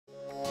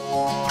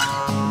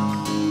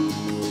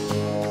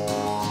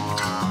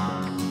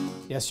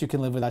Yes, you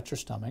can live without your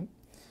stomach.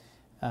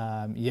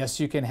 Yes,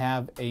 you can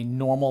have a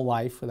normal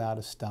life without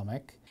a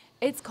stomach.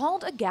 It's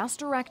called a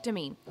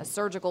gastrectomy, a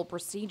surgical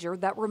procedure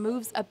that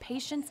removes a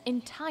patient's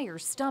entire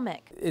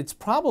stomach. It's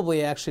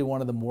probably actually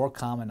one of the more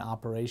common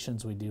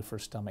operations we do for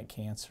stomach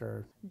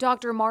cancer.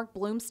 Dr. Mark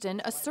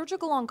Bloomston, a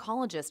surgical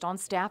oncologist on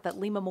staff at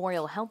Lee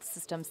Memorial Health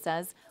System,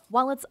 says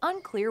while it's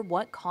unclear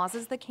what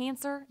causes the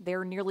cancer,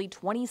 there are nearly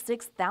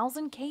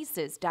 26,000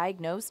 cases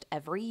diagnosed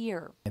every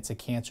year. It's a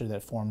cancer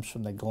that forms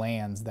from the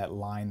glands that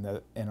line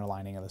the inner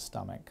lining of the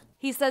stomach.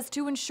 He says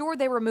to ensure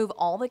they remove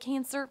all the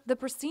cancer, the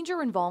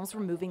procedure involves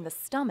removing the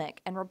stomach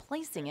and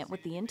replacing it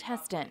with the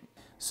intestine.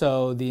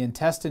 So the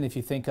intestine, if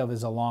you think of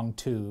as a long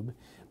tube,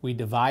 we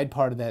divide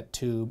part of that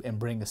tube and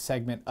bring a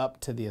segment up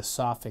to the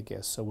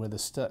esophagus, so where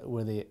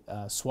the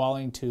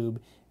swallowing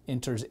tube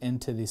enters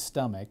into the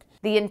stomach.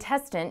 The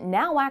intestine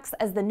now acts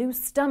as the new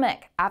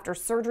stomach. After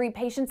surgery,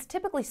 patients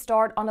typically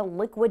start on a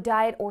liquid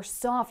diet or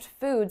soft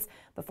foods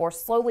before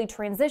slowly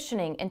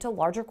transitioning into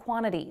larger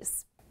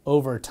quantities.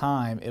 Over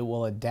time, it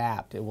will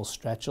adapt. It will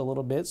stretch a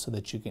little bit so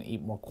that you can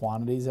eat more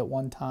quantities at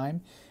one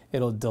time.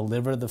 It'll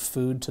deliver the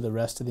food to the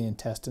rest of the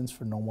intestines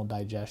for normal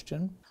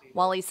digestion.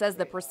 While he says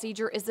the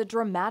procedure is a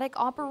dramatic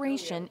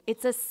operation,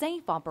 it's a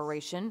safe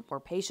operation where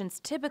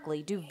patients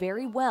typically do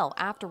very well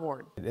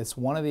afterward. It's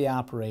one of the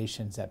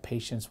operations that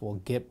patients will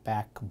get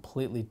back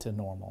completely to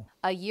normal.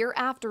 A year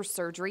after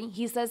surgery,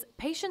 he says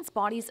patients'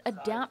 bodies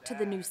adapt to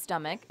the new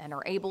stomach and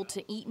are able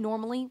to eat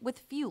normally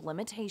with few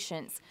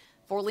limitations.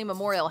 For Lee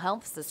Memorial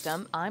Health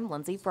System, I'm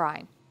Lindsay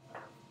Fry.